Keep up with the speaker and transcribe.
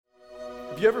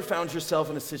Have you ever found yourself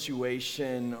in a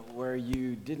situation where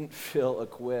you didn't feel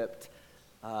equipped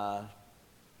to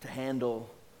handle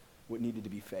what needed to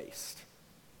be faced?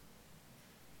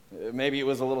 Maybe it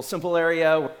was a little simple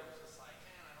area where it's just like,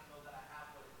 man, I don't know that I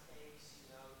have what it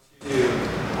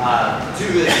takes, to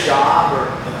do this job,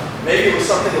 or maybe it was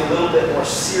something a little bit more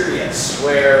serious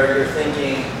where you're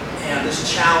thinking, man,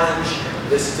 this challenge,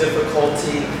 this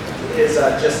difficulty is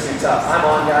just too tough. I'm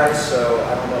on, guys, so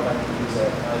I don't know if I can use it.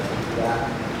 I can do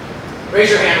that. Raise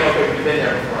your hand real quick if you've been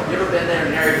there before. Have you ever been there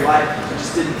in your life and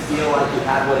just didn't feel like you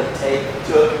had what it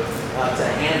took to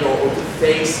handle or to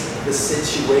face the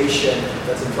situation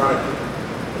that's in front of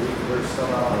you? We're still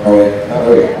not on. Not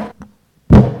really.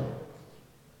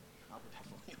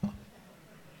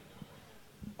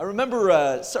 I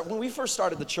remember when we first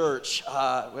started the church,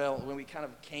 when we kind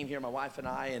of came here, my wife and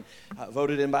I, and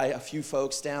voted in by a few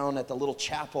folks down at the little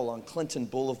chapel on Clinton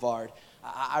Boulevard.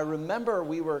 I remember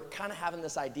we were kind of having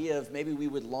this idea of maybe we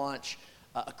would launch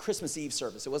a Christmas Eve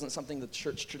service. It wasn't something the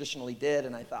church traditionally did,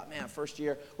 and I thought, man, first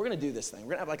year, we're going to do this thing.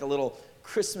 We're going to have like a little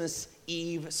Christmas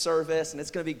Eve service, and it's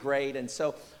going to be great. And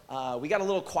so we got a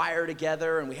little choir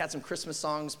together, and we had some Christmas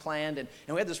songs planned, and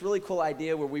we had this really cool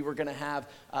idea where we were going to have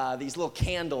these little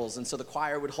candles, and so the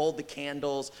choir would hold the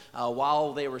candles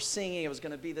while they were singing. It was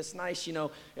going to be this nice,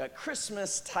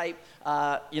 Christmas type,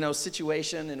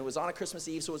 situation, and it was on a Christmas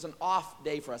Eve, so it was an off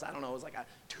day for us. I don't know, it was like a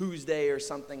Tuesday or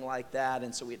something like that,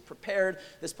 and so we had prepared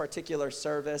this particular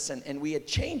service, and we had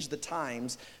changed the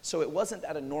times, so it wasn't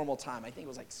at a normal time. I think it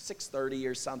was like 6:30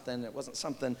 or something. It wasn't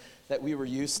something that we were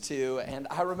used to, and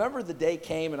I remember the day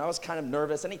came, and I was kind of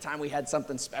nervous. Anytime we had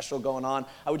something special going on,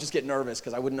 I would just get nervous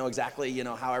because I wouldn't know exactly,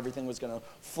 how everything was going to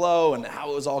flow and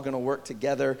how it was all going to work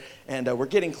together, and we're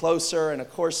getting closer, and of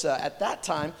course, at that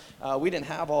time, we didn't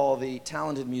have all the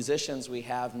talented musicians we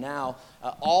have now.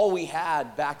 All we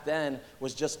had back then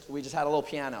was we just had a little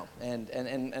piano, and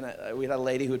we had a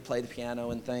lady who would play the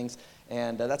piano and things,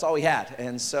 and that's all we had.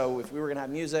 And so if we were going to have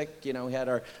music, we had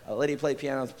our lady play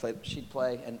piano, she'd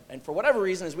play, and for whatever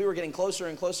reason, as we were getting closer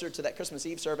and closer to that Christmas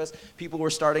Eve service, people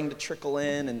were starting to trickle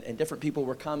in, and different people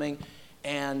were coming,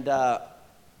 and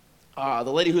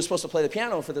the lady who was supposed to play the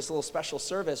piano for this little special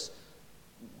service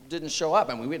didn't show up.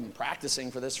 I mean, we'd been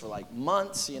practicing for this for like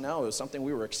months, it was something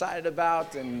we were excited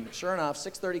about, and sure enough,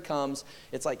 6:30 comes,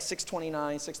 it's like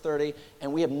 6:29, 6:30,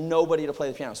 and we have nobody to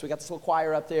play the piano. So we got this little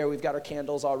choir up there, we've got our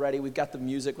candles already, we've got the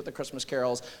music with the Christmas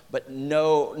carols, but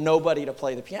nobody to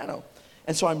play the piano.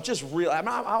 And so I'm just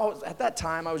at that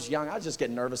time, I was young, I was just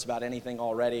getting nervous about anything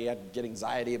already. I'd get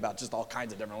anxiety about just all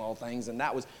kinds of different little things, and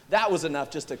that was enough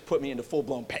just to put me into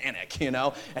full-blown panic,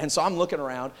 And so I'm looking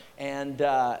around, and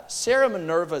Sarah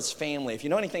Minerva's family, if you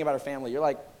know anything about her family, you're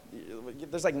like,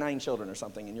 there's like 9 children or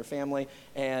something in your family,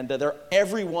 and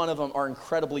every one of them are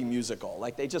incredibly musical.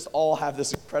 Like, they just all have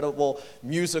this incredible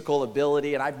musical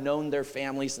ability, and I've known their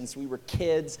family since we were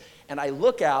kids, and I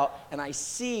look out, and I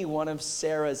see one of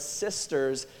Sarah's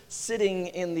sisters sitting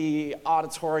in the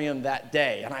auditorium that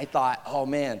day, and I thought, oh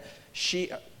man,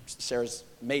 Sarah's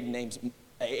maiden name's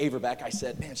Averbeck. I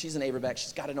said, man, she's an Averbeck.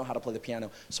 She's got to know how to play the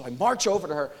piano. So I march over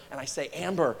to her, and I say,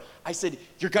 Amber, I said,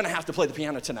 you're going to have to play the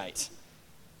piano tonight.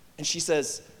 And she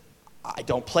says, I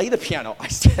don't play the piano. I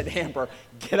said, Amber,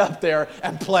 get up there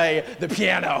and play the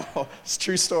piano. It's a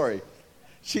true story.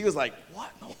 She was like, what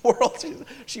in the world?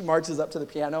 She marches up to the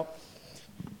piano.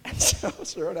 And so,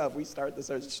 sure enough, we start the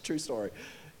service. It's a true story.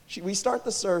 We start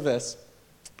the service,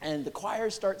 and the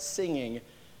choir starts singing,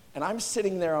 and I'm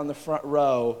sitting there on the front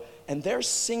row, and they're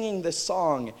singing this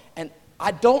song, and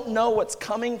I don't know what's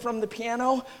coming from the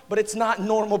piano, but it's not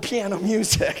normal piano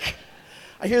music.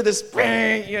 I hear this,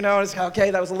 it's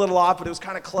okay, that was a little off, but it was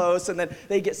kind of close, and then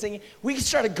they get singing. We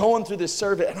started going through this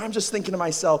service, and I'm just thinking to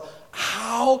myself,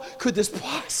 how could this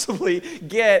possibly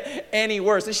get any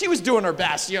worse? And she was doing her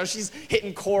best, she's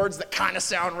hitting chords that kind of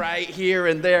sound right here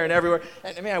and there and everywhere.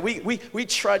 And man, we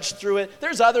trudged through it.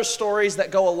 There's other stories that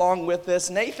go along with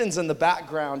this. Nathan's in the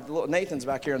background. Nathan's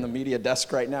back here in the media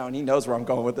desk right now, and he knows where I'm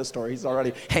going with this story. He's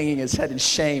already hanging his head in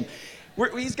shame.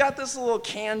 He's got this little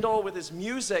candle with his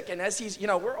music, and as he's,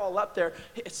 we're all up there,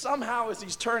 somehow as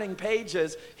he's turning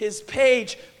pages, his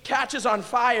page catches on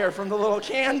fire from the little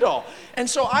candle. And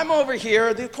so I'm over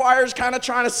here, the choir's kind of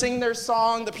trying to sing their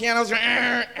song, the piano's,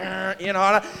 and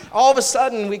all of a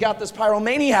sudden we got this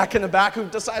pyromaniac in the back who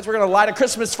decides we're going to light a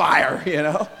Christmas fire,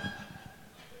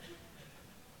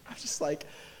 I'm just like,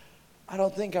 I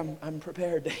don't think I'm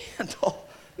prepared to handle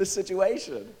this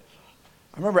situation.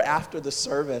 I remember after the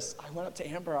service, I went up to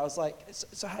Amber. I was like,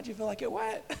 so how'd you feel like it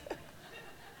went?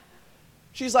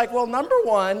 She's like, well, number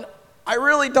one, I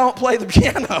really don't play the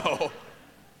piano.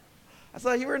 I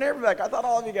thought you were in Rebecca. I thought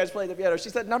all of you guys played the piano. She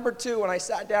said, number 2, when I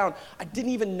sat down, I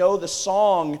didn't even know the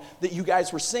song that you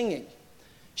guys were singing.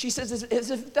 She says,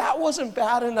 as if that wasn't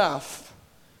bad enough.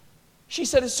 She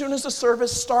said, as soon as the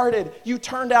service started, you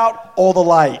turned out all the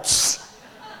lights.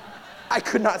 I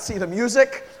could not see the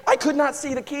music. I could not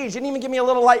see the keys. You didn't even give me a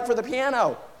little light for the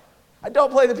piano. I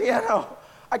don't play the piano.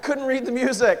 I couldn't read the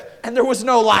music, and there was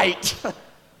no light.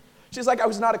 She's like, I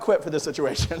was not equipped for this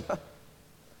situation.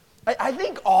 I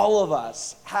think all of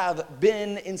us have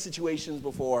been in situations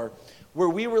before where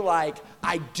we were like,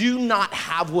 I do not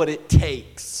have what it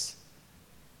takes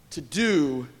to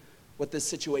do what this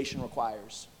situation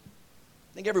requires.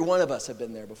 I think every one of us have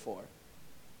been there before.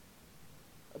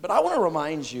 But I want to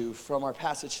remind you from our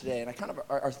passage today, and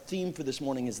our theme for this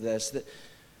morning is this,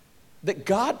 that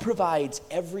God provides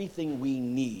everything we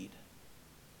need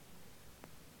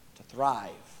to thrive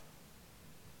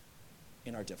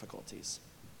in our difficulties.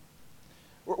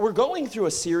 We're going through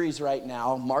a series right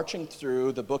now, marching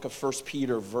through the book of 1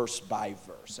 Peter verse by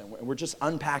verse. And we're just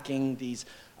unpacking these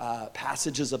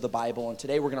passages of the Bible. And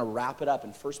today we're going to wrap it up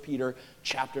in 1 Peter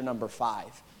chapter number 5.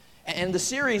 And the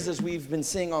series, as we've been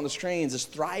seeing on the screens, is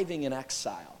Thriving in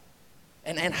Exile.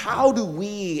 And how do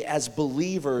we as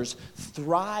believers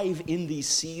thrive in these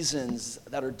seasons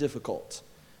that are difficult?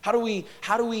 How do we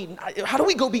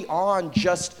go beyond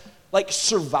just like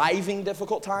surviving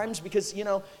difficult times? Because,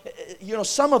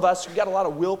 some of us, we got a lot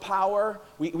of willpower.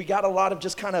 We got a lot of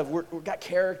just we've got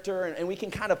character, and we can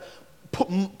kind of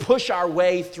push our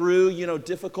way through,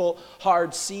 difficult,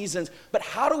 hard seasons. But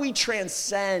how do we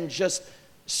transcend just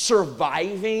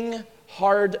surviving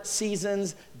hard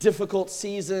seasons, difficult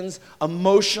seasons,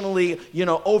 emotionally,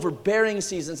 overbearing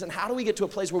seasons? And how do we get to a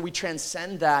place where we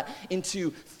transcend that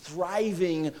into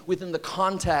thriving within the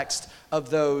context of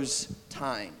those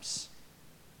times?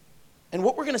 And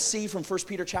what we're going to see from 1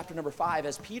 Peter chapter number 5,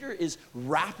 as Peter is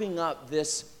wrapping up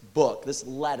this book, this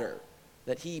letter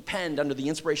that he penned under the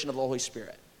inspiration of the Holy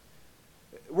Spirit,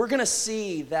 we're going to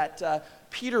see that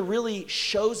Peter really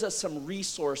shows us some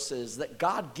resources that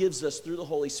God gives us through the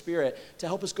Holy Spirit to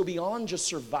help us go beyond just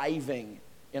surviving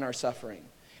in our suffering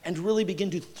and really begin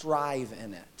to thrive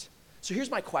in it. So here's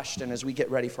my question as we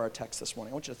get ready for our text this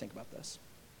morning. I want you to think about this.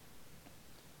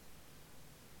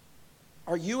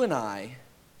 Are you and I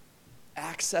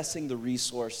accessing the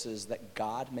resources that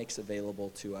God makes available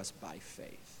to us by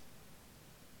faith?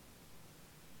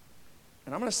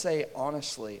 And I'm going to say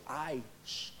honestly, I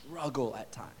struggle at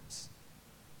times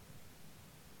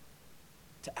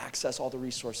to access all the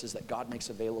resources that God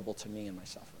makes available to me in my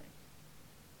suffering.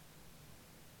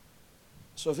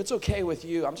 So if it's okay with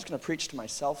you, I'm just going to preach to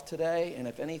myself today, and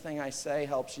if anything I say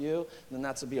helps you, then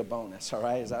that's to be a bonus, all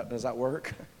right? Does that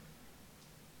work?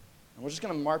 And we're just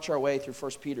going to march our way through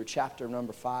 1 Peter chapter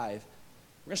number 5.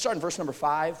 We're going to start in verse number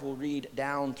 5. We'll read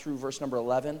down through verse number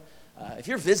 11. If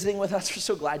you're visiting with us, we're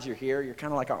so glad you're here. You're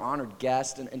kind of like our honored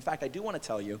guest. And in fact, I do want to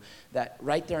tell you that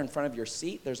right there in front of your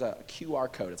seat, there's a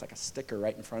QR code. It's like a sticker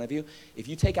right in front of you. If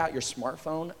you take out your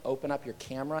smartphone, open up your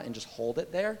camera, and just hold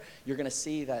it there, you're going to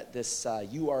see that this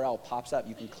URL pops up.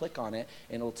 You can click on it,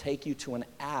 and it'll take you to an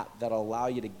app that'll allow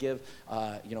you to give,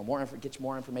 get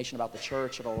more information about the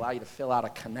church. It'll allow you to fill out a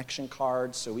connection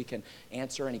card so we can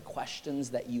answer any questions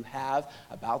that you have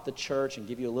about the church and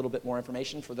give you a little bit more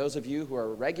information. For those of you who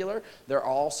are regular, there are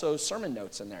also sermon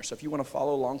notes in there. So if you want to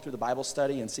follow along through the Bible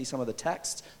study and see some of the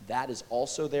texts, that is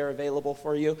also there available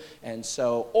for you. And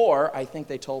so, or I think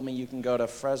they told me you can go to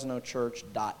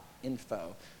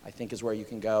fresnochurch.info, I think is where you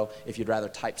can go. If you'd rather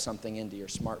type something into your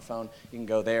smartphone, you can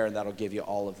go there, and that'll give you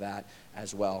all of that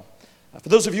as well. For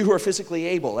those of you who are physically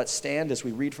able, let's stand as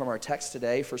we read from our text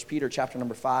today, 1 Peter chapter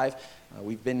number 5.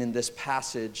 We've been in this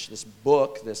passage, this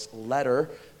book, this letter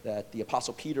that the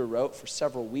Apostle Peter wrote for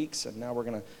several weeks, and now we're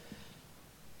going to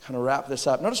kind of wrap this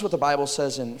up. Notice what the Bible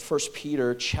says in 1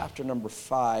 Peter chapter number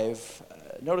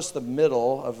 5. Notice the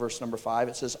middle of verse number 5.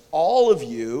 It says, all of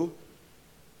you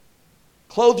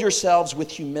clothe yourselves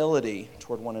with humility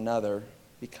toward one another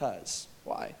because,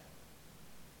 why?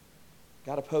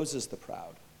 God opposes the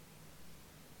proud.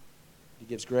 He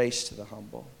gives grace to the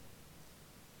humble.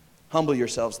 Humble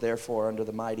yourselves, therefore, under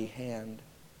the mighty hand,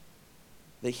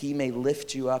 that he may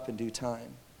lift you up in due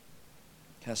time.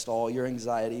 Cast all your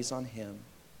anxieties on him,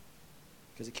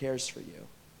 because he cares for you.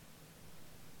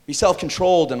 Be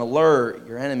self-controlled and alert.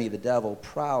 Your enemy, the devil,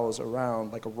 prowls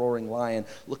around like a roaring lion,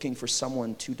 looking for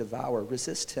someone to devour.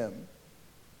 Resist him,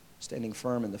 standing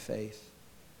firm in the faith,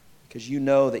 because you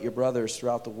know that your brothers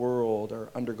throughout the world are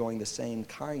undergoing the same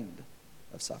kind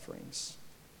of sufferings.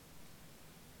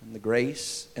 And the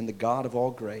grace and the God of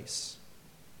all grace,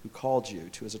 who called you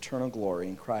to his eternal glory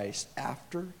in Christ,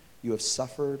 after you have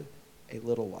suffered a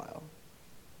little while.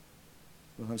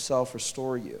 He will himself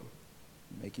restore you,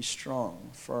 and make you strong,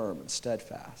 firm, and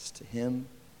steadfast. To him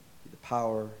be the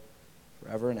power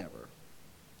forever and ever.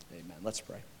 Amen. Let's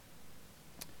pray.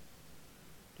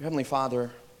 Dear Heavenly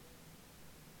Father,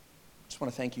 I just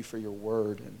want to thank you for your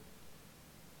word and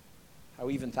how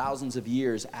even thousands of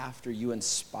years after you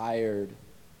inspired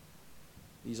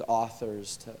these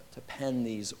authors to pen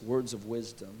these words of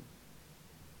wisdom,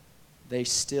 they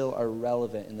still are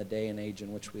relevant in the day and age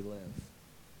in which we live.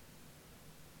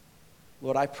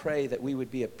 Lord, I pray that we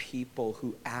would be a people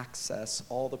who access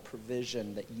all the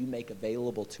provision that you make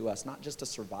available to us, not just to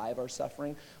survive our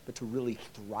suffering, but to really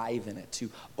thrive in it,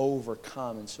 to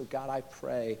overcome. And so, God, I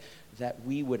pray that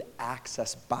we would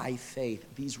access by faith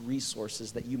these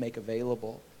resources that you make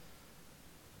available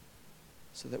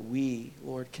so that we,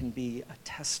 Lord, can be a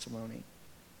testimony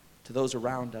to those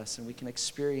around us and we can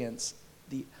experience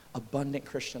the abundant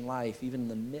Christian life even in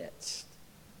the midst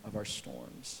of our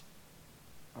storms,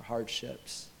 our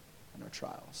hardships, and our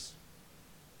trials.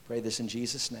 Pray this in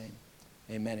Jesus' name.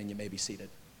 Amen, and you may be seated.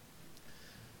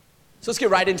 So let's get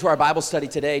right into our Bible study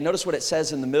today. Notice what it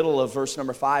says in the middle of verse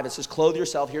number 5. It says, clothe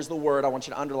yourself. Here's the word. I want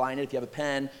you to underline it if you have a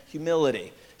pen. Humility.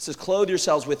 It says, clothe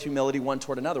yourselves with humility one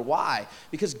toward another. Why?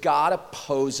 Because God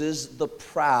opposes the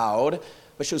proud,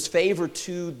 but shows favor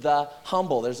to the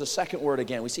humble. There's a second word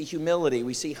again. We see humility.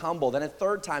 We see humble. Then a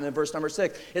third time in verse number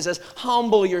 6, it says,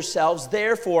 humble yourselves,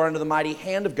 therefore, under the mighty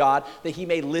hand of God, that he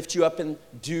may lift you up in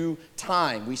due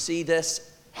time. We see this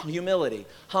humility,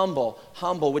 humble,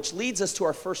 which leads us to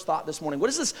our first thought this morning. What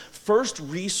is this first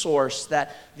resource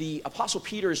that the Apostle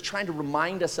Peter is trying to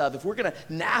remind us of? If we're going to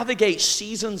navigate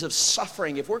seasons of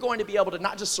suffering, if we're going to be able to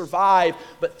not just survive,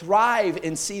 but thrive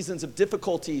in seasons of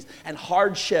difficulties and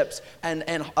hardships and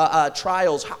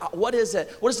trials, what is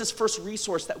it? What is this first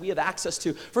resource that we have access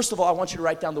to? First of all, I want you to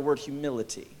write down the word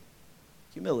humility.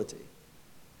 Humility.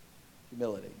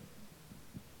 Humility.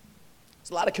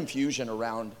 There's a lot of confusion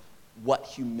around what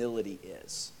humility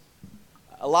is.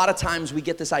 A lot of times we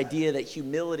get this idea that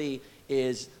humility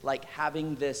is like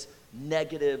having this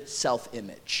negative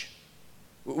self-image.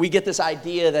 We get this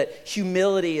idea that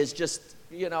humility is just,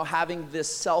 having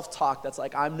this self-talk that's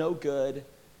like, I'm no good,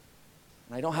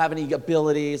 and I don't have any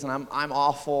abilities, and I'm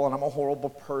awful, and I'm a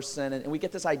horrible person. And we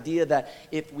get this idea that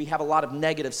if we have a lot of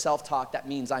negative self-talk, that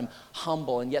means I'm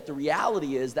humble. And yet the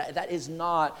reality is that that is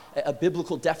not a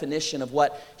biblical definition of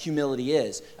what humility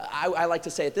is. I like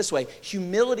to say it this way.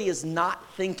 Humility is not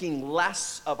thinking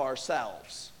less of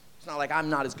ourselves. It's not like I'm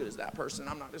not as good as that person.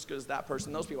 I'm not as good as that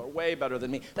person. Those people are way better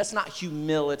than me. That's not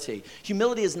humility.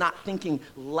 Humility is not thinking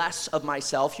less of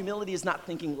myself. Humility is not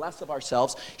thinking less of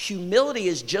ourselves. Humility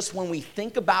is just when we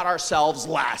think about ourselves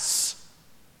less.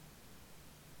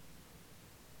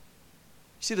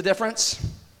 See the difference?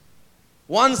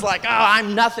 One's like, oh,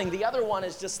 I'm nothing. The other one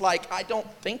is just like, I don't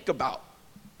think about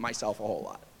myself a whole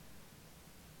lot.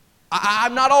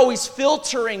 I'm not always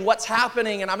filtering what's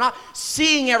happening, and I'm not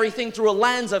seeing everything through a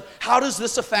lens of how does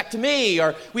this affect me?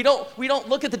 Or we don't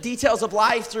look at the details of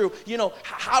life through,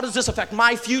 how does this affect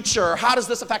my future? Or how does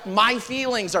this affect my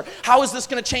feelings? Or how is this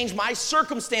going to change my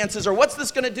circumstances? Or what's this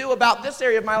going to do about this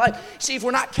area of my life? See, if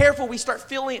we're not careful, we start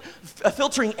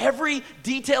filtering every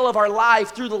detail of our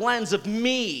life through the lens of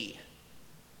me.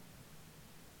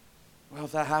 Well,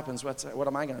 if that happens, what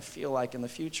am I going to feel like in the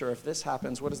future? If this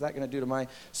happens, what is that going to do to my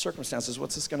circumstances?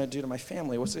 What's this going to do to my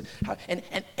family? And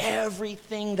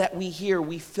everything that we hear,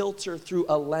 we filter through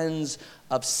a lens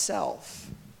of self.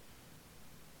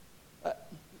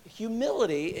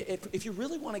 Humility, if you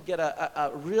really want to get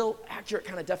a real accurate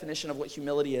kind of definition of what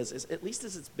humility is at least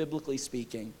as it's biblically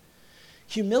speaking,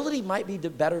 humility might be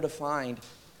better defined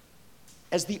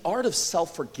as the art of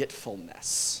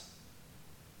self-forgetfulness.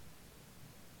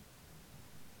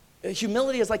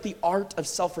 Humility is like the art of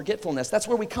self-forgetfulness. That's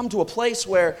where we come to a place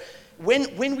where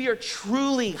when we are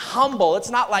truly humble, it's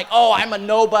not like, oh, I'm a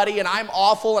nobody and I'm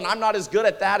awful and I'm not as good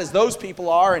at that as those people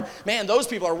are. And man, those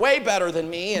people are way better than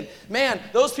me. And man,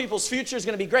 those people's future is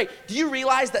going to be great. Do you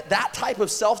realize that type of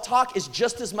self-talk is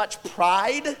just as much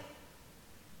pride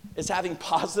as having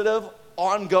positive,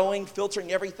 ongoing,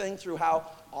 filtering everything through how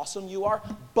awesome you are?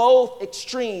 Both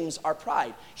extremes are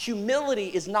pride. Humility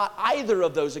is not either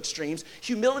of those extremes.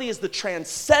 Humility is the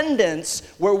transcendence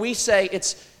where we say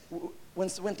it's when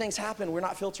things happen, we're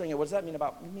not filtering it. What does that mean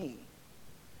about me?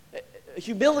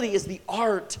 Humility is the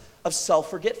art of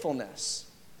self-forgetfulness.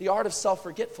 The art of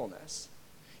self-forgetfulness.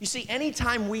 You see,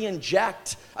 anytime we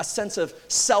inject a sense of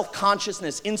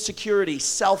self-consciousness, insecurity,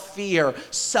 self-fear,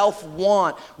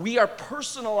 self-want, we are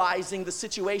personalizing the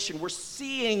situation. We're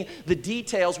seeing the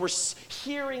details. We're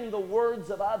hearing the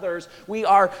words of others.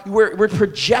 We're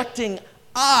projecting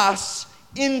us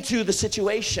into the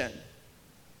situation.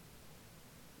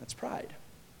 That's pride.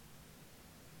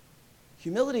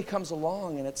 Humility comes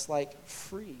along and it's like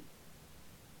free.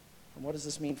 And what does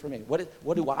this mean for me?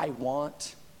 What do I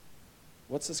want?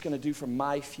 What's this going to do for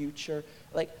my future?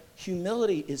 Like,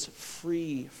 humility is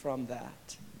free from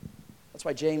that. That's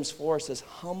why James 4 says,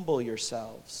 humble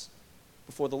yourselves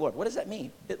before the Lord. What does that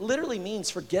mean? It literally means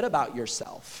forget about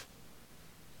yourself.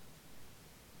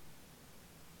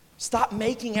 Stop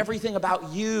making everything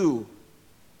about you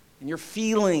and your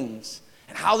feelings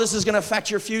and how this is going to affect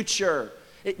your future.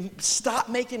 Stop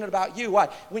making it about you. Why?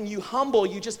 When you humble,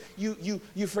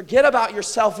 you forget about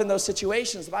yourself in those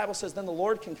situations. The Bible says then the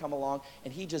Lord can come along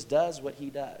and he just does what he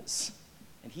does.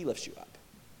 And he lifts you up.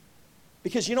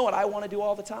 Because you know what I want to do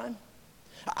all the time?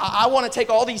 I want to take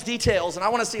all these details and I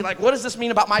want to see, like, what does this mean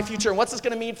about my future? And what's this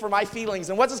going to mean for my feelings?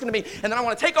 And what's this going to mean? And then I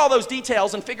want to take all those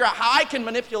details and figure out how I can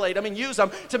manipulate them and use them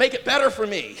to make it better for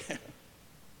me.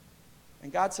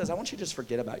 And God says, I want you to just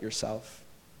forget about yourself.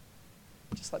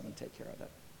 Just let me take care of it.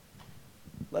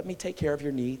 Let me take care of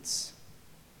your needs.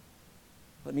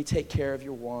 Let me take care of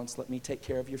your wants. Let me take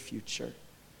care of your future.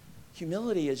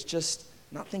 Humility is just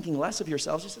not thinking less of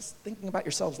yourselves, it's just thinking about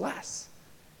yourselves less.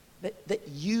 That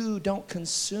you don't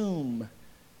consume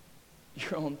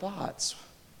your own thoughts.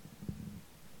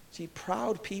 See,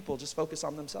 proud people just focus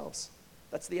on themselves.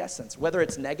 That's the essence. Whether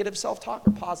it's negative self-talk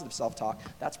or positive self-talk,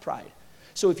 that's pride.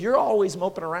 So if you're always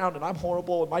moping around and I'm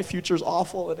horrible and my future's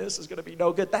awful and this is going to be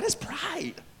no good, that is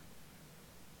pride.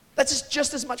 That's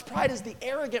just as much pride as the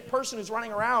arrogant person who's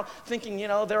running around thinking,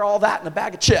 they're all that in a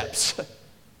bag of chips.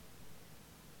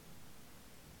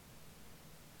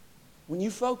 When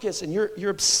you focus and you're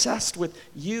obsessed with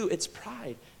you, it's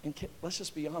pride. And let's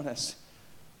just be honest.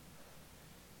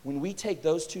 When we take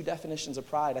those two definitions of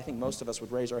pride, I think most of us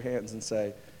would raise our hands and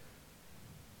say,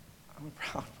 I'm a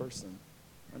proud person.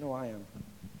 I know I am.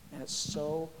 And it's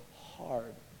so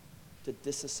hard to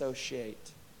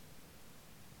disassociate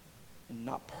and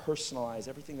not personalize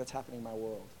everything that's happening in my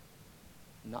world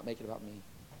and not make it about me.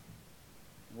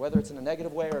 And whether it's in a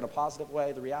negative way or in a positive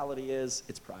way, the reality is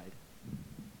it's pride.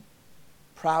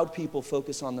 Proud people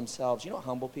focus on themselves. You know what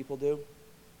humble people do?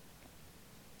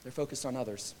 They're focused on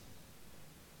others.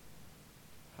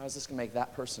 How is this going to make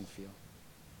that person feel?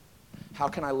 How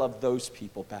can I love those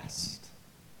people best?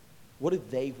 What do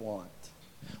they want?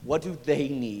 What do they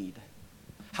need?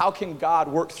 How can God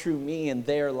work through me in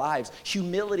their lives?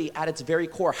 Humility at its very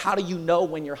core, how do you know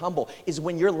when you're humble? Is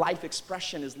when your life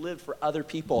expression is lived for other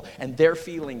people and their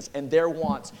feelings and their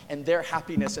wants and their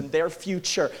happiness and their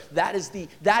future. That is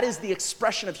the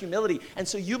expression of humility. And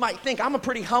so you might think, I'm a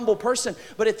pretty humble person,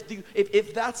 but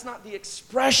if that's not the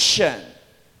expression,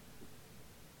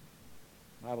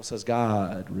 the Bible says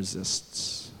God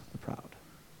resists the proud.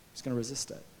 He's going to resist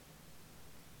it.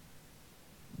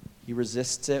 He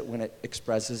resists it when it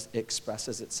expresses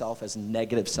itself as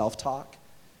negative self-talk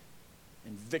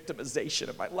and victimization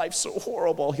of my life's so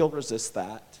horrible. He'll resist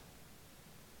that.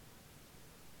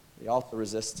 He also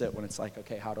resists it when it's like,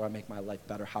 okay, how do I make my life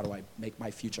better? How do I make my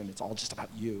future? And it's all just about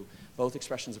you. Both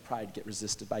expressions of pride get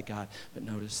resisted by God. But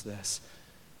notice this.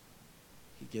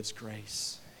 He gives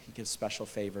grace. He gives special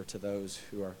favor to those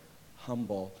who are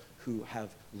humble, who have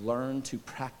learned to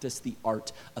practice the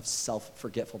art of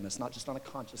self-forgetfulness, not just on a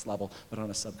conscious level, but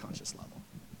on a subconscious level.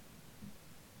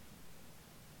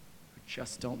 Who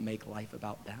just don't make life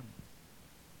about them.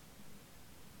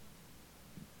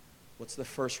 What's the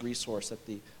first resource that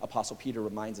the Apostle Peter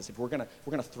reminds us? If we're gonna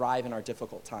thrive in our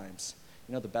difficult times,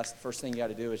 the first thing you got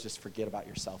to do is just forget about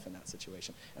yourself in that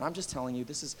situation. And I'm just telling you,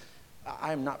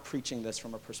 I am not preaching this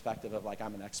from a perspective of like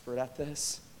I'm an expert at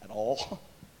this at all.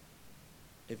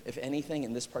 If anything,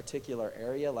 in this particular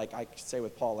area, like I say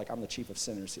with Paul, like I'm the chief of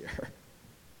sinners here.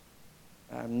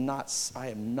 I am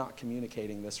not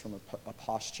communicating this from a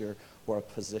posture or a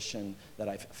position that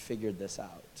I've figured this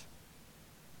out,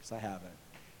 because I haven't.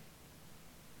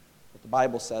 But the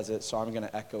Bible says it, so I'm going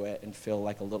to echo it and feel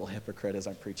like a little hypocrite as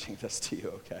I'm preaching this to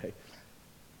you, okay?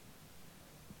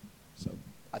 So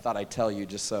I thought I'd tell you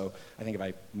just so I think if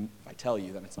I tell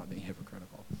you, then it's not being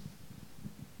hypocritical.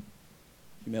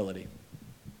 Humility.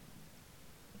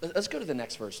 Let's go to the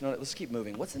next verse. No, let's keep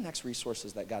moving. What's the next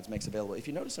resources that God makes available? If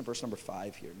you notice in verse number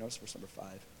 5 here, notice verse number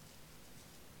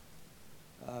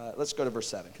 5. Let's go to verse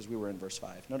 7, because we were in verse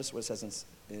 5. Notice what it says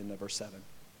in verse 7.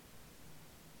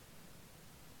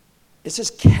 It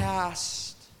says,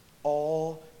 cast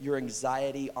all your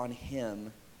anxiety on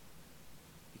him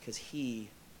because he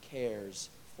cares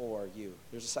for you.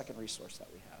 There's a second resource that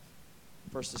we have.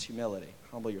 First is humility.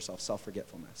 Humble yourself,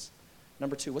 self-forgetfulness.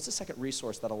 Number two, what's the second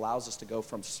resource that allows us to go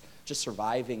from just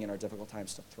surviving in our difficult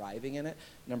times to thriving in it?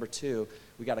 Number two,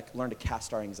 we got to learn to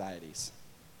cast our anxieties.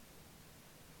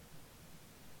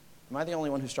 Am I the only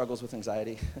one who struggles with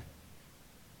anxiety?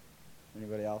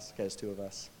 Anybody else? Okay, there's two of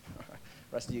us.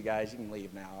 Rest of you guys, you can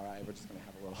leave now, all right? We're just going to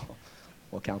have a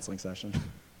little counseling session.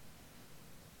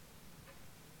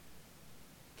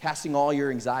 Casting all your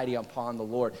anxiety upon the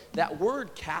Lord. That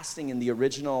word casting in the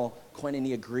original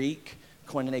Koinonia Greek,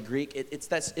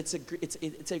 it's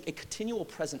a continual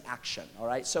present action, all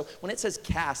right? So when it says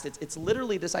cast, it's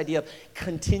literally this idea of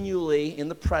continually in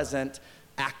the present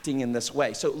acting in this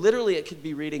way. So literally it could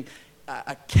be reading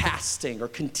a casting or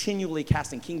continually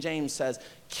casting. King James says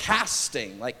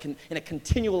casting, like in a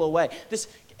continual way.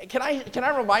 Can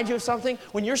I remind you of something?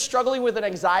 When you're struggling with an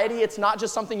anxiety, it's not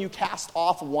just something you cast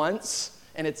off once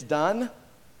and it's done.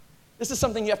 This is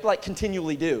something you have to like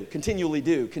continually do.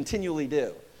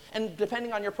 And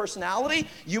depending on your personality,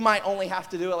 you might only have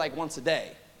to do it like once a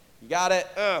day. You got it?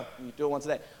 You do it once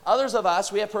a day. Others of us,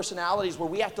 we have personalities where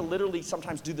we have to literally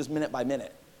sometimes do this minute by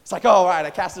minute. It's like, oh, all right, I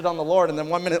cast it on the Lord, and then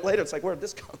 1 minute later, it's like, where did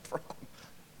this come from?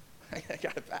 I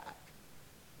got it back.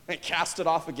 And cast it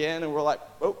off again, and we're like,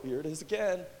 oh, here it is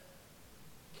again.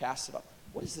 Cast it off.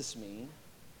 What does this mean?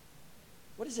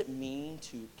 What does it mean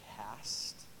to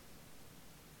cast?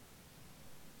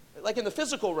 Like in the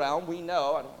physical realm, we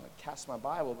know, I don't want to cast my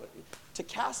Bible, but to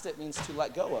cast it means to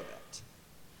let go of it.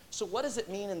 So what does it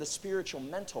mean in the spiritual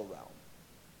mental realm?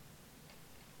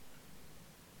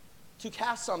 To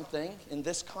cast something in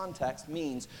this context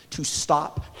means to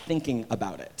stop thinking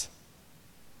about it.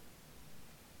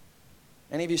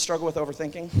 Any of you struggle with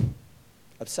overthinking?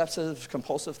 Obsessive,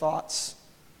 compulsive thoughts?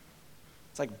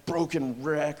 It's like broken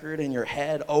record in your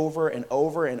head over and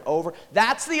over and over.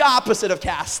 That's the opposite of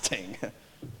casting.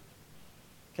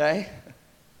 Okay?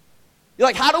 You're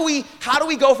like, how do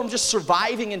we go from just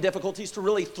surviving in difficulties to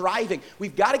really thriving?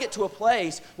 We've got to get to a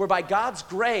place where by God's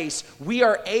grace, we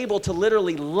are able to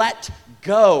literally let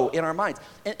go in our minds.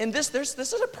 And this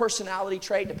is a personality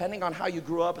trait depending on how you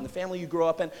grew up and the family you grew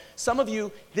up in. Some of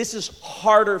you, this is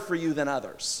harder for you than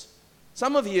others.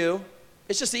 Some of you,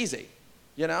 it's just easy,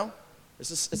 you know?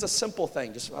 It's a simple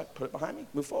thing. Just like, put it behind me,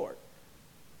 move forward.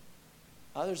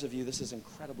 Others of you, this is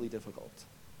incredibly difficult.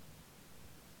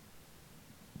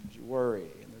 You worry,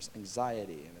 and there's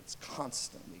anxiety, and it's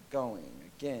constantly going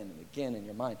again and again in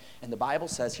your mind. And the Bible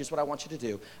says, here's what I want you to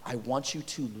do. I want you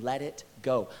to let it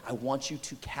go. I want you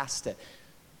to cast it.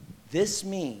 This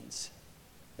means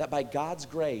that by God's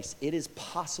grace, it is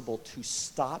possible to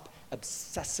stop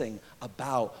obsessing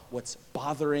about what's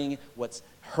bothering, what's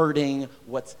hurting,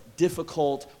 what's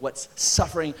difficult, what's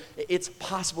suffering. It's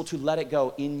possible to let it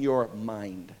go in your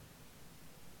mind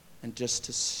and just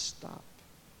to stop.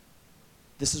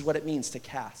 This is what it means to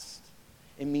cast.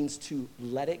 It means to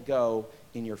let it go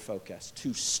in your focus,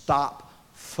 to stop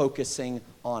focusing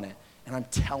on it. And I'm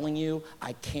telling you,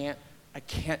 I can't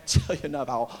tell you enough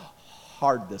how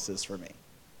hard this is for me.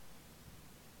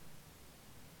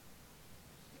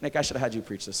 Nick, I should have had you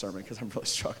preach this sermon because I'm really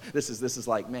struggling. This is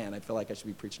like, man, I feel like I should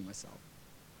be preaching myself.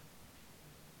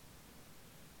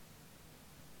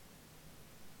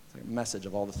 It's like a message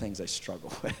of all the things I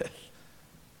struggle with.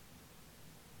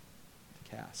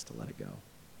 Cast, to let it go.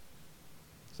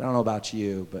 So I don't know about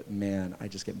you, but man, I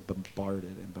just get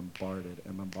bombarded.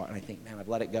 And I think, man, I've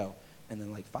let it go. And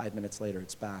then like 5 minutes later,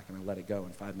 it's back, and I let it go,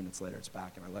 and 5 minutes later, it's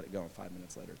back, and I let it go, and 5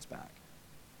 minutes later, it's back.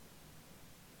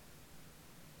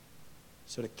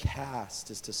 So to cast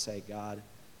is to say, God,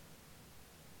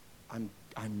 I'm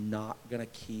not going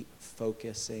to keep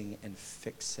focusing and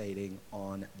fixating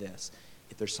on this.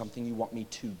 If there's something you want me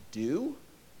to do,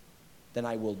 then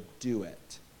I will do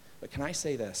it. But can I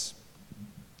say this?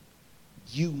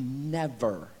 You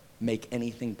never make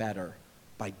anything better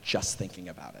by just thinking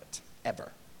about it,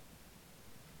 ever.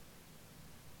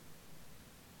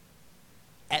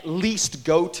 At least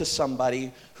go to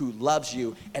somebody who loves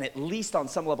you and at least on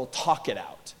some level talk it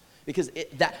out. Because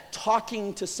that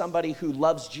talking to somebody who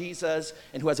loves Jesus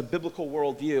and who has a biblical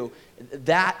worldview,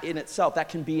 that in itself, that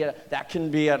can be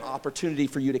an opportunity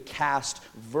for you to cast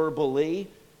verbally.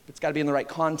 It's got to be in the right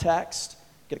context.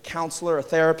 Get a counselor, a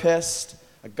therapist,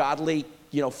 a godly,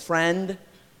 friend.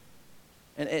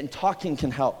 And talking can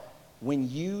help. When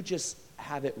you just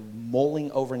have it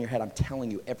mulling over in your head, I'm telling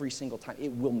you, every single time,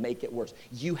 it will make it worse.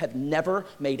 You have never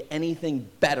made anything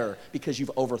better because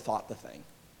you've overthought the thing.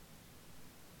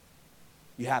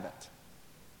 You haven't.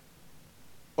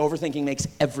 Overthinking makes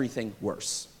everything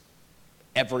worse.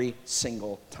 every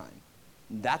single time.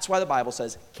 That's why the Bible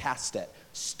says, cast it.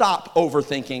 Stop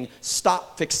overthinking,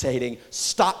 stop fixating,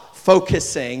 stop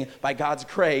focusing by God's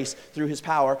grace through his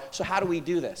power. So how do we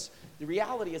do this? The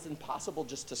reality is impossible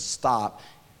just to stop.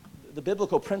 The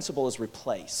biblical principle is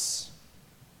replace.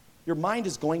 Your mind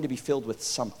is going to be filled with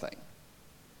something.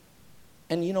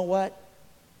 And you know what?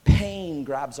 Pain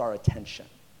grabs our attention.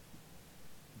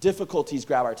 Difficulties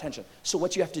grab our attention. So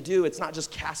what you have to do, it's not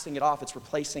just casting it off, it's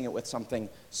replacing it with something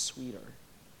sweeter,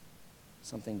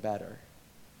 something better.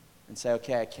 And say,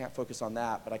 okay, I can't focus on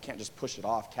that, but I can't just push it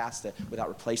off, cast it, without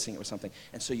replacing it with something.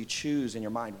 And so you choose in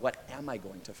your mind, what am I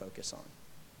going to focus on?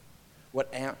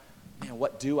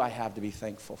 What do I have to be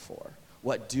thankful for?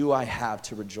 What do I have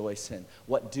to rejoice in?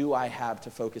 What do I have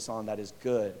to focus on that is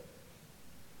good,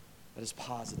 that is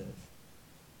positive?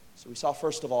 So we saw,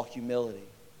 first of all, humility,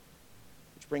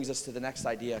 which brings us to the next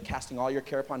idea, casting all your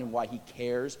care upon him, why he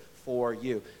cares for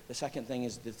you. The second thing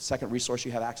is the second resource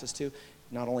you have access to,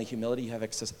 not only humility, you have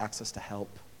access to help.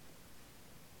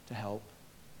 To help.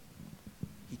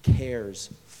 He cares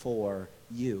for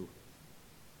you.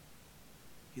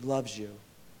 He loves you.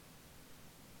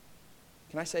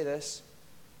 Can I say this?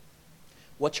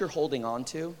 What you're holding on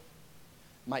to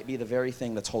might be the very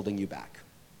thing that's holding you back.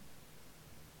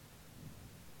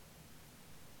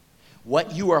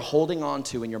 What you are holding on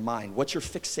to in your mind, what you're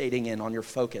fixating in on your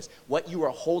focus, what you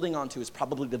are holding on to is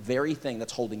probably the very thing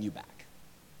that's holding you back.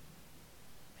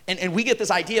 And we get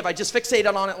this idea, if I just fixate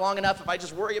on it long enough, if I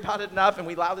just worry about it enough, and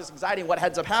we allow this anxiety, and what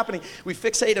ends up happening, we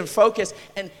fixate and focus,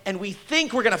 and we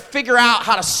think we're going to figure out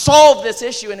how to solve this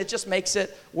issue, and it just makes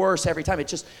it worse every time. It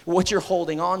just, what you're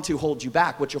holding on to holds you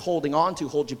back. What you're holding on to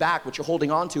holds you back. What you're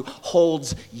holding on to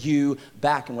holds you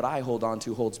back, and what I hold on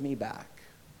to holds me back.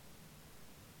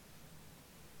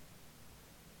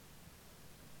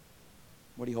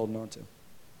 What are you holding on to?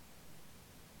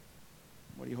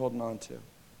 What are you holding on to?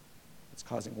 It's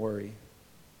causing worry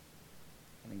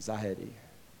and anxiety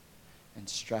and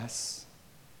stress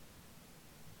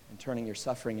and turning your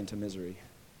suffering into misery.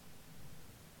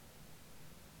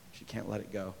 You can't let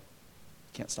it go.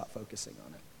 You can't stop focusing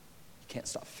on it. You can't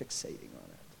stop fixating on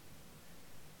it.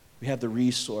 We have the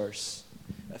resource.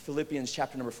 Philippians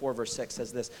chapter number 4, verse 6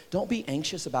 says this, don't be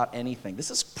anxious about anything. This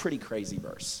is a pretty crazy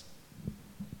verse.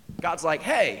 God's like,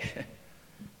 hey,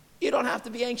 you don't have to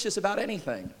be anxious about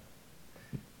anything.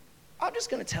 I'm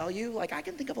just going to tell you, like, I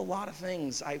can think of a lot of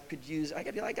things I could use. I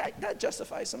could be like, that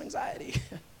justifies some anxiety.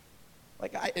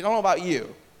 Like, I don't know about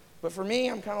you, but for me,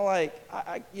 I'm kind of like,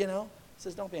 it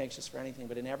says don't be anxious for anything,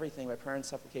 but in everything, by prayer and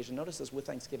supplication. Notice this with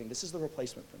thanksgiving. This is the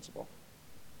replacement principle.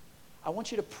 I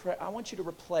want you to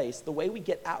replace, the way we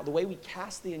get out, the way we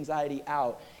cast the anxiety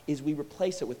out is we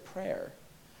replace it with prayer,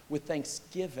 with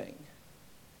thanksgiving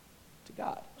to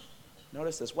God.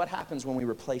 Notice this. What happens when we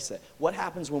replace it? What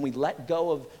happens when we let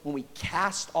go of, when we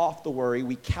cast off the worry,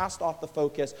 we cast off the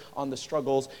focus on the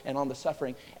struggles and on the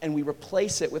suffering, and we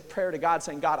replace it with prayer to God,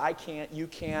 saying, God, I can't, you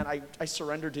can, I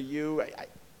surrender to you.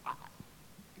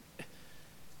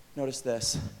 Notice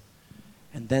this.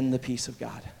 And then the peace of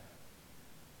God,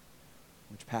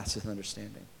 which passes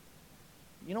understanding.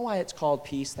 You know why it's called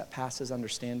peace that passes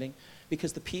understanding?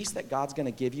 Because the peace that God's going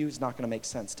to give you is not going to make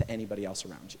sense to anybody else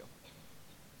around you.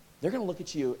 They're going to look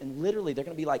at you and literally they're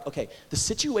going to be like, okay, the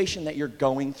situation that you're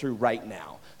going through right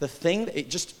now, the thing,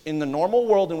 just in the normal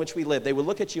world in which we live, they would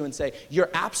look at you and say, you're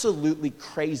absolutely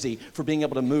crazy for being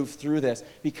able to move through this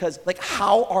because, like,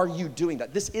 how are you doing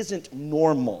that? This isn't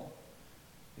normal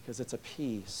because it's a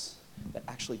peace that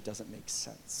actually doesn't make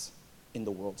sense in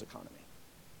the world's economy.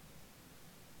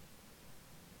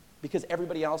 Because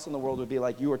everybody else in the world would be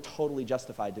like, you are totally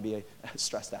justified to be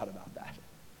stressed out about that.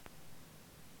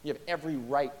 You have every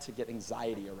right to get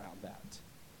anxiety around that.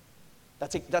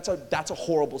 That's a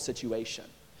horrible situation.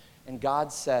 And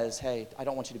God says, hey, I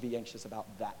don't want you to be anxious about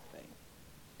that thing.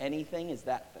 Anything is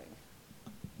that thing.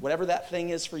 Whatever that thing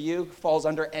is for you falls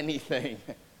under anything.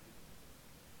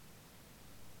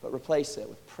 But replace it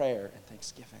with prayer and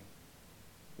thanksgiving.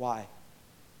 Why?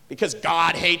 Because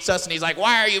God hates us and he's like,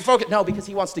 why are you focused? No, because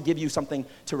he wants to give you something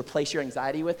to replace your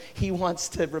anxiety with. He wants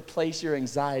to replace your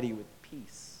anxiety with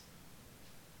peace.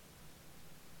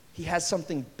 He has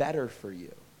something better for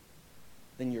you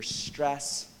than your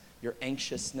stress, your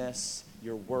anxiousness,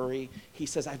 your worry. He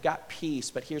says, I've got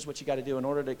peace, but here's what you got to do in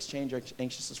order to exchange your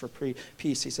anxiousness for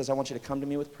peace. He says, I want you to come to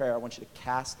me with prayer. I want you to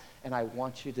cast, and I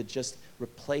want you to just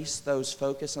replace those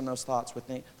focus and those thoughts with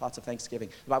thoughts of thanksgiving.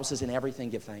 The Bible says, in everything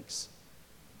give thanks.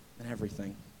 In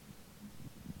everything.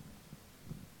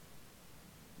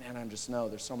 Man, I just know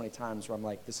there's so many times where I'm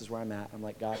like, this is where I'm at. I'm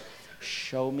like, God,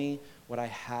 show me what I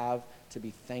have to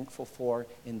be thankful for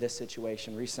in this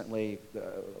situation. Recently,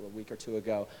 a week or two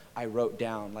ago, I wrote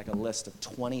down like a list of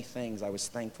 20 things I was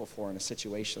thankful for in a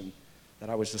situation that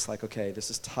I was just like, okay,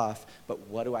 this is tough, but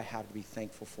what do I have to be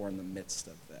thankful for in the midst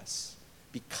of this?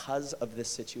 Because of this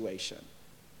situation.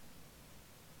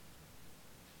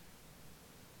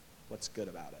 What's good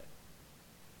about it?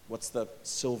 What's the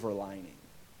silver lining?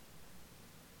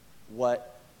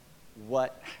 What,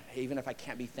 even if I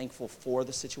can't be thankful for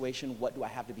the situation, what do I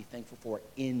have to be thankful for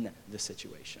in the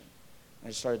situation? And I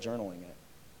just started journaling it.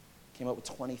 Came up with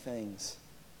 20 things.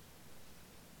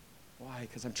 Why?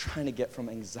 Because I'm trying to get from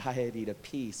anxiety to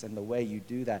peace, and the way you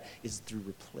do that is through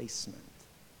replacement.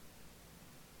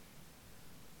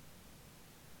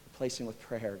 Replacing with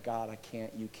prayer. God, I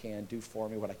can't, you can. Do for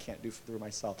me what I can't do through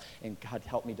myself. And God,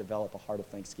 help me develop a heart of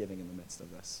thanksgiving in the midst of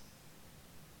this.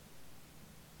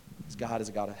 Because God is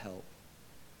a God of help.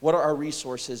 What are our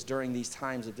resources during these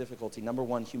times of difficulty? Number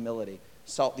one, humility.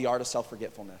 The art of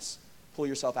self-forgetfulness. Pull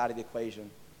yourself out of the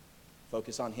equation.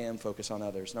 Focus on him, focus on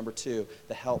others. Number two,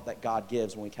 the help that God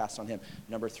gives when we cast on him.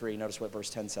 Number three, notice what verse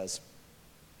 10 says.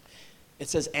 It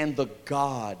says, and the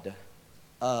God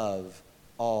of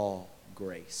all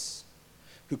grace,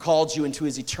 who called you into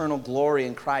his eternal glory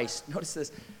in Christ. Notice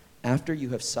this, after you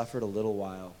have suffered a little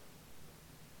while.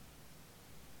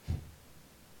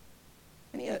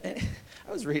 And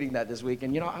I was reading that this week,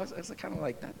 and I was kind of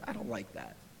like, that. I don't like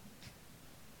that.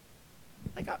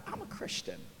 Like, I'm a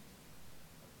Christian.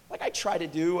 Like, I try to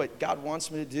do what God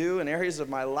wants me to do in areas of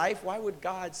my life. Why would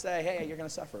God say, hey, you're going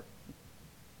to suffer?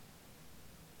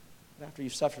 But after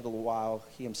you've suffered a little while,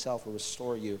 he himself will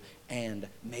restore you and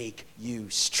make you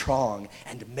strong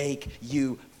and make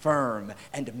you firm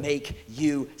and make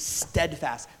you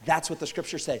steadfast. That's what the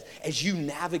scripture says. As you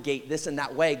navigate this in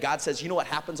that way, God says, you know what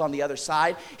happens on the other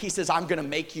side? He says, I'm going to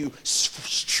make you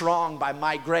strong by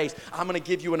my grace. I'm going to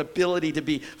give you an ability to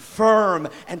be firm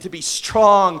and to be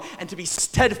strong and to be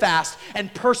steadfast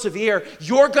and persevere.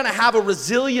 You're going to have a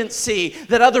resiliency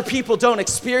that other people don't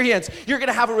experience. You're going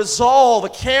to have a resolve, a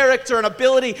character, an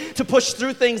ability to push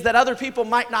through things that other people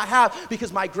might not have,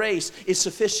 because my grace is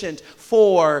sufficient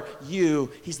for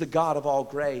you. He's the God of all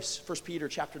grace. 1 Peter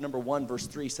chapter number 1, verse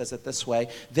 3 says it this way.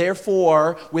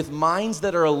 Therefore, with minds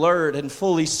that are alert and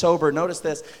fully sober, notice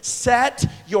this, set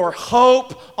your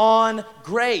hope on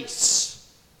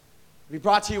grace. It'll be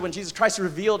brought to you when Jesus Christ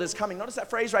revealed his coming. Notice that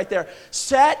phrase right there.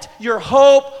 Set your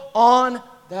hope on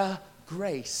the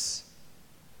grace.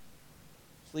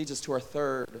 This leads us to our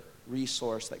third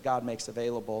resource that God makes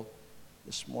available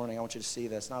this morning. I want you to see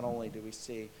this. Not only do we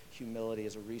see humility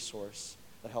as a resource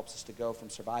that helps us to go from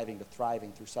surviving to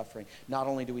thriving through suffering, not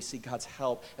only do we see God's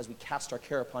help as we cast our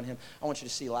care upon him, I want you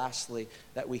to see lastly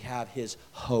that we have his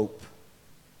hope.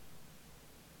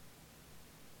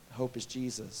 The hope is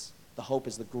Jesus. The hope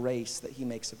is the grace that he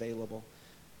makes available.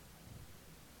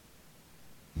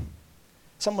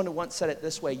 Someone who once said it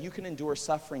this way, you can endure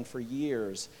suffering for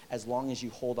years as long as you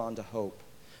hold on to hope,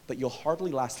 but you'll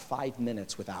hardly last 5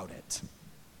 minutes without it.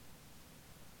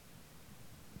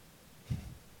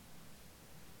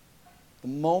 The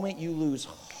moment you lose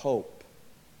hope,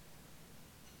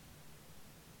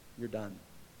 you're done.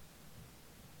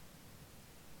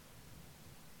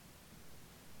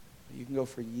 But you can go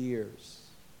for years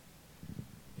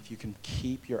if you can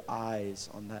keep your eyes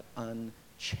on that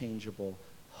unchangeable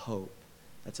hope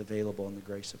that's available in the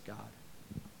grace of God.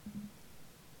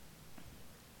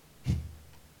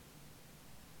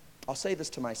 I'll say this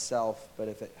to myself, but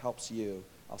if it helps you,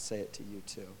 I'll say it to you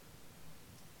too.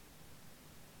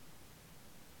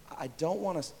 I don't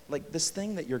want to, like this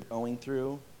thing that you're going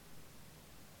through,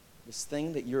 this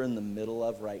thing that you're in the middle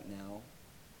of right now,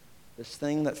 this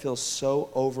thing that feels so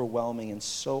overwhelming and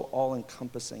so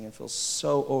all-encompassing and feels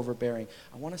so overbearing,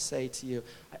 I want to say to you,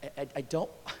 I don't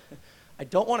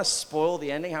want to spoil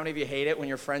the ending. How many of you hate it when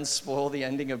your friends spoil the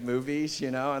ending of movies,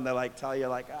 and they like tell you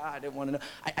like, I didn't want to know.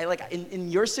 I like in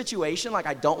your situation, like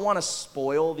I don't want to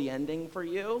spoil the ending for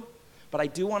you, but I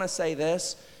do want to say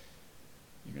this,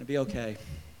 you're going to be okay.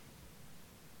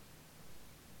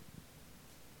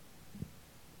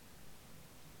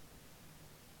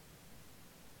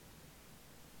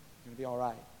 Be all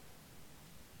right.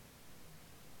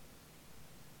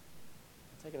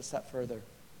 I'll take it a step further.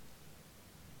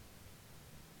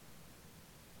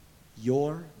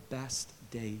 Your best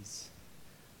days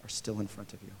are still in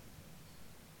front of you.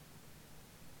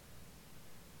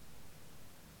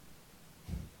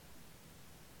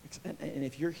 And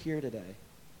if you're here today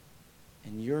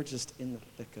and you're just in the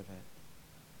thick of it,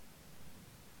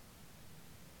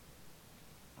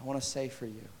 I want to say for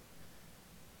you,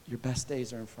 your best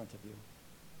days are in front of you.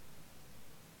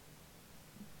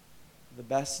 The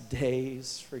best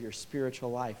days for your spiritual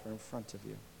life are in front of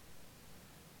you.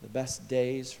 The best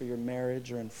days for your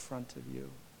marriage are in front of you.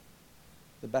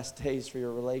 The best days for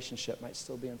your relationship might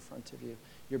still be in front of you.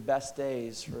 Your best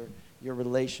days for your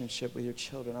relationship with your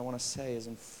children, I want to say, is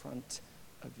in front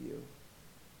of you.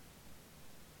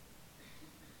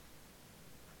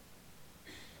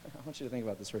 I want you to think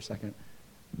about this for a second.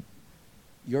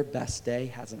 Your best day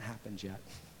hasn't happened yet.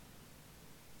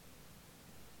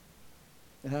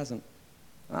 It hasn't.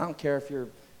 I don't care if you're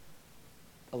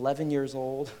 11 years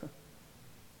old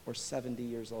or 70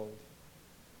 years old.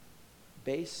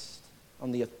 Based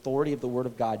on the authority of the Word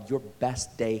of God, your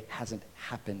best day hasn't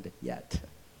happened yet.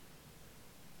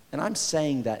 And I'm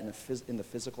saying that in the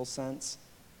physical sense,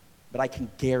 but I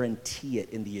can guarantee it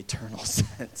in the eternal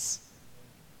sense.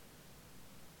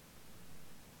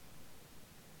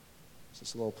 There's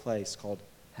this little place called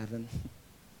heaven.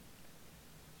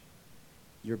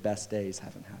 Your best days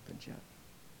haven't happened yet.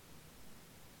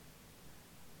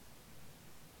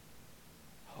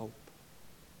 Hope.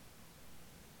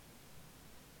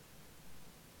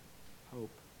 Hope.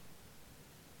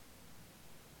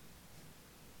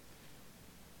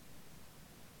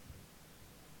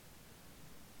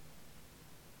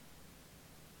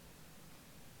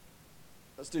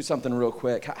 Let's do something real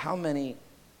quick. How many,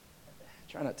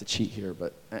 try not to cheat here,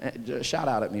 but just shout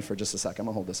out at me for just a second. I'm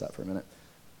going to hold this up for a minute.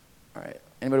 All right.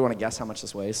 Anybody want to guess how much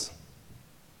this weighs?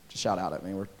 Just shout out at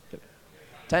me. We're good.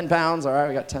 10 pounds. All right.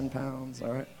 We got 10 pounds.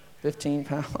 All right. 15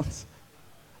 pounds.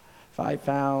 5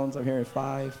 pounds. I'm hearing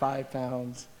 5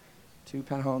 pounds. 2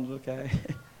 pounds. Okay.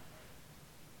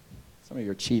 Some of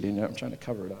you are cheating. I'm trying to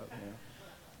cover it up. Yeah.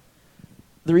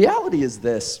 The reality is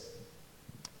this.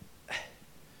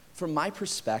 From my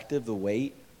perspective, the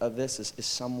weight of this is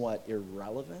somewhat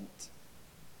irrelevant.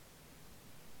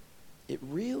 It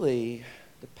really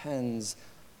depends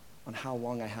on how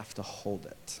long I have to hold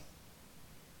it.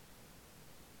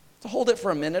 To hold it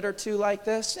for a minute or two like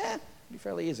this, it'd be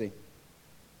fairly easy.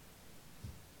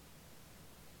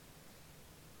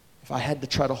 If I had to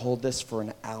try to hold this for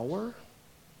an hour,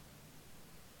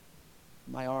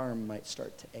 my arm might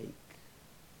start to ache.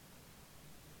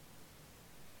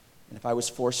 And if I was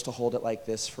forced to hold it like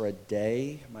this for a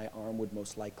day, my arm would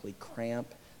most likely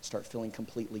cramp, start feeling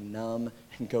completely numb,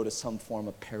 and go to some form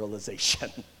of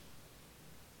paralyzation.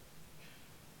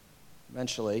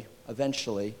 Eventually,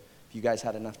 if you guys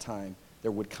had enough time,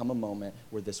 there would come a moment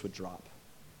where this would drop.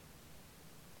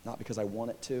 Not because I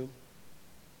want it to,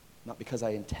 not because I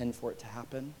intend for it to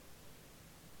happen.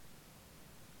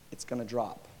 It's going to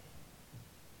drop.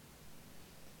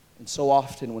 And so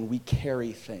often when we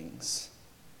carry things,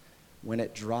 when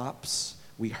it drops,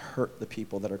 we hurt the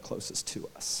people that are closest to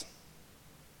us.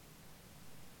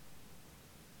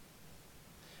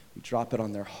 We drop it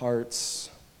on their hearts.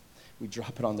 We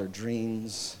drop it on their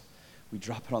dreams. We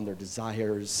drop it on their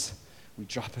desires. We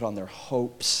drop it on their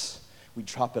hopes. We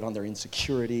drop it on their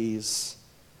insecurities.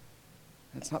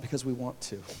 And it's not because we want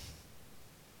to.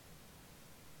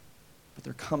 But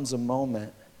there comes a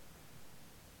moment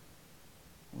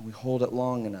when we hold it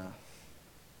long enough.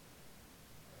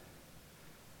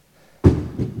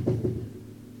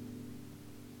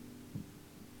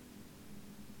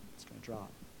 It's going to drop.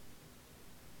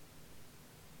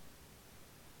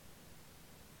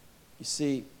 You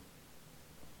see,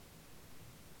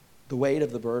 the weight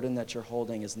of the burden that you're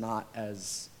holding is not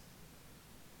as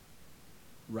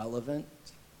relevant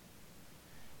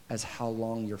as how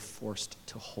long you're forced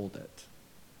to hold it.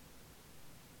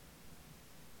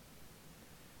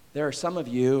 There are some of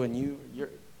you, and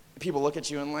people look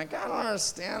at you and like, I don't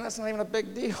understand, that's not even a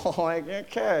big deal. Like,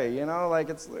 okay, like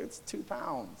it's 2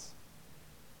 pounds.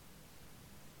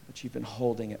 But you've been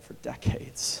holding it for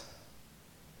decades.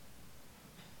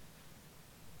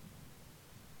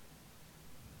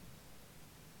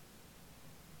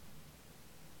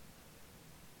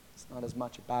 It's not as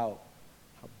much about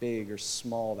how big or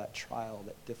small that trial,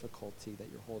 that difficulty that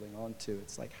you're holding on to.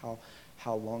 It's like how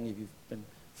long have you been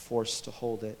forced to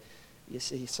hold it. You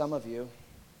see, some of you,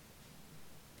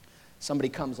 somebody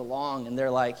comes along and they're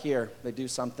like, here, they do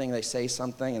something, they say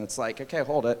something, and it's like, okay,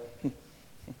 hold it. And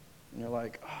you're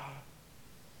like, oh,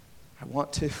 I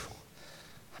want to,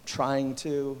 I'm trying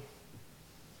to,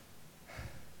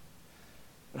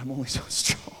 but I'm only so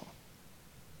strong.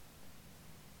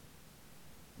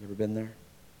 You ever been there?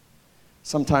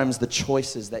 Sometimes the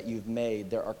choices that you've made,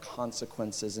 there are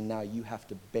consequences, and now you have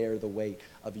to bear the weight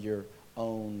of your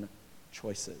own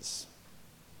choices.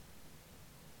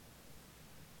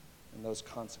 And those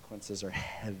consequences are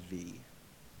heavy.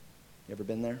 You ever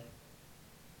been there?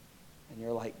 And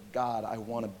you're like, God, I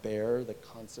want to bear the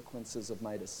consequences of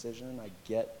my decision. I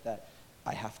get that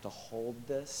I have to hold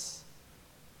this.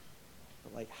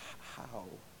 But like, how?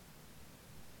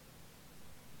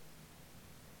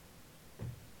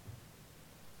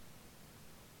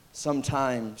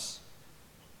 Sometimes,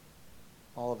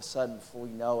 all of a sudden, before we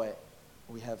know it,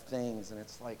 we have things, and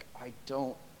it's like, I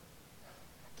can't.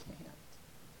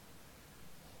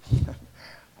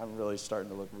 I'm really starting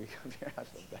to look weak up here. I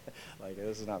feel bad. Like,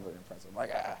 this is not very impressive. I'm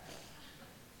like, ah.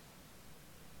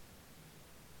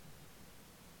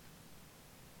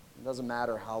 It doesn't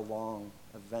matter how long,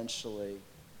 eventually,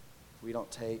 if we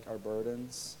don't take our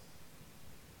burdens,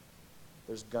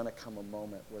 there's going to come a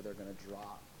moment where they're going to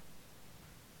drop.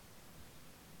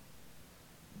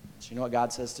 So you know what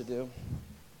God says to do?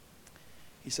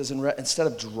 He says, instead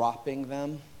of dropping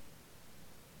them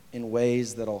in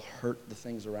ways that'll hurt the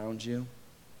things around you,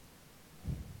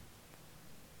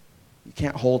 you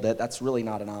can't hold it. That's really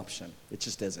not an option. It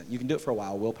just isn't. You can do it for a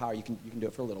while. Willpower, you can do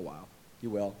it for a little while. You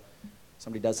will.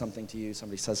 Somebody does something to you.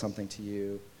 Somebody says something to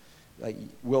you. Like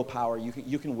willpower, you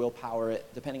can willpower it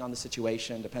depending on the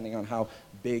situation, depending on how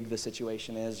big the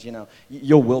situation is. You know,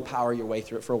 you'll willpower your way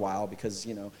through it for a while because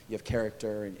you have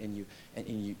character and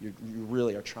you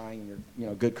really are trying.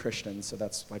 You're good Christians, so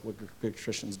that's like what good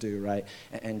Christians do, right?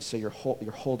 And so you're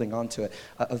holding on to it.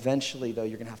 Eventually, though,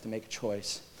 you're gonna have to make a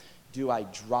choice. Do I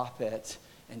drop it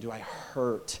and do I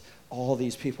hurt all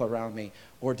these people around me,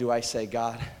 or do I say,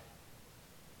 God,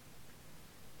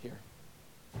 here.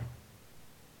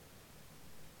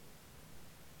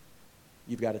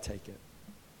 You've got to take it.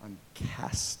 I'm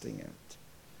casting it.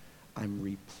 I'm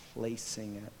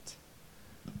replacing it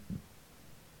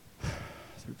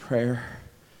through prayer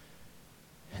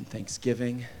and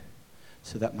thanksgiving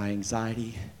so that my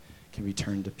anxiety can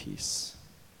return to peace.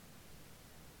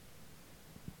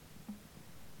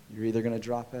 You're either going to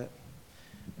drop it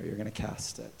or you're going to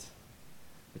cast it,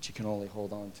 but you can only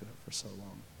hold on to it for so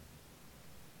long.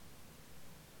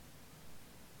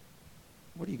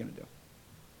 What are you going to do?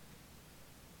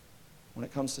 When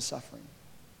it comes to suffering,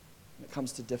 when it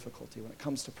comes to difficulty, when it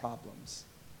comes to problems,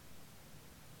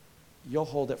 you'll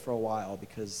hold it for a while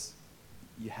because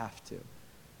you have to.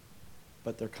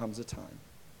 But there comes a time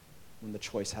when the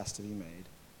choice has to be made.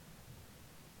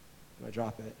 Do I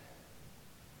drop it?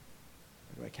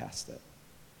 Or do I cast it?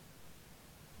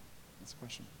 That's the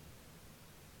question.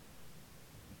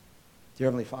 Dear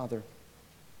Heavenly Father,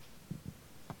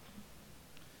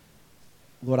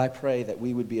 Lord, I pray that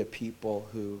we would be a people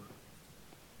who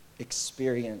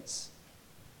experience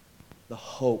the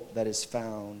hope that is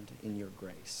found in your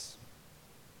grace.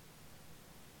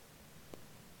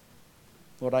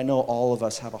 Lord, I know all of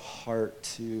us have a heart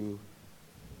to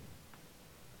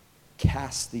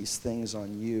cast these things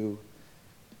on you.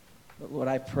 But Lord,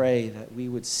 I pray that we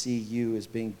would see you as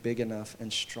being big enough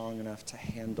and strong enough to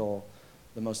handle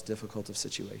the most difficult of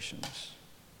situations.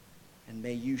 And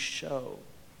may you show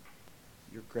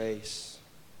your grace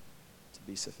to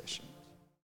be sufficient.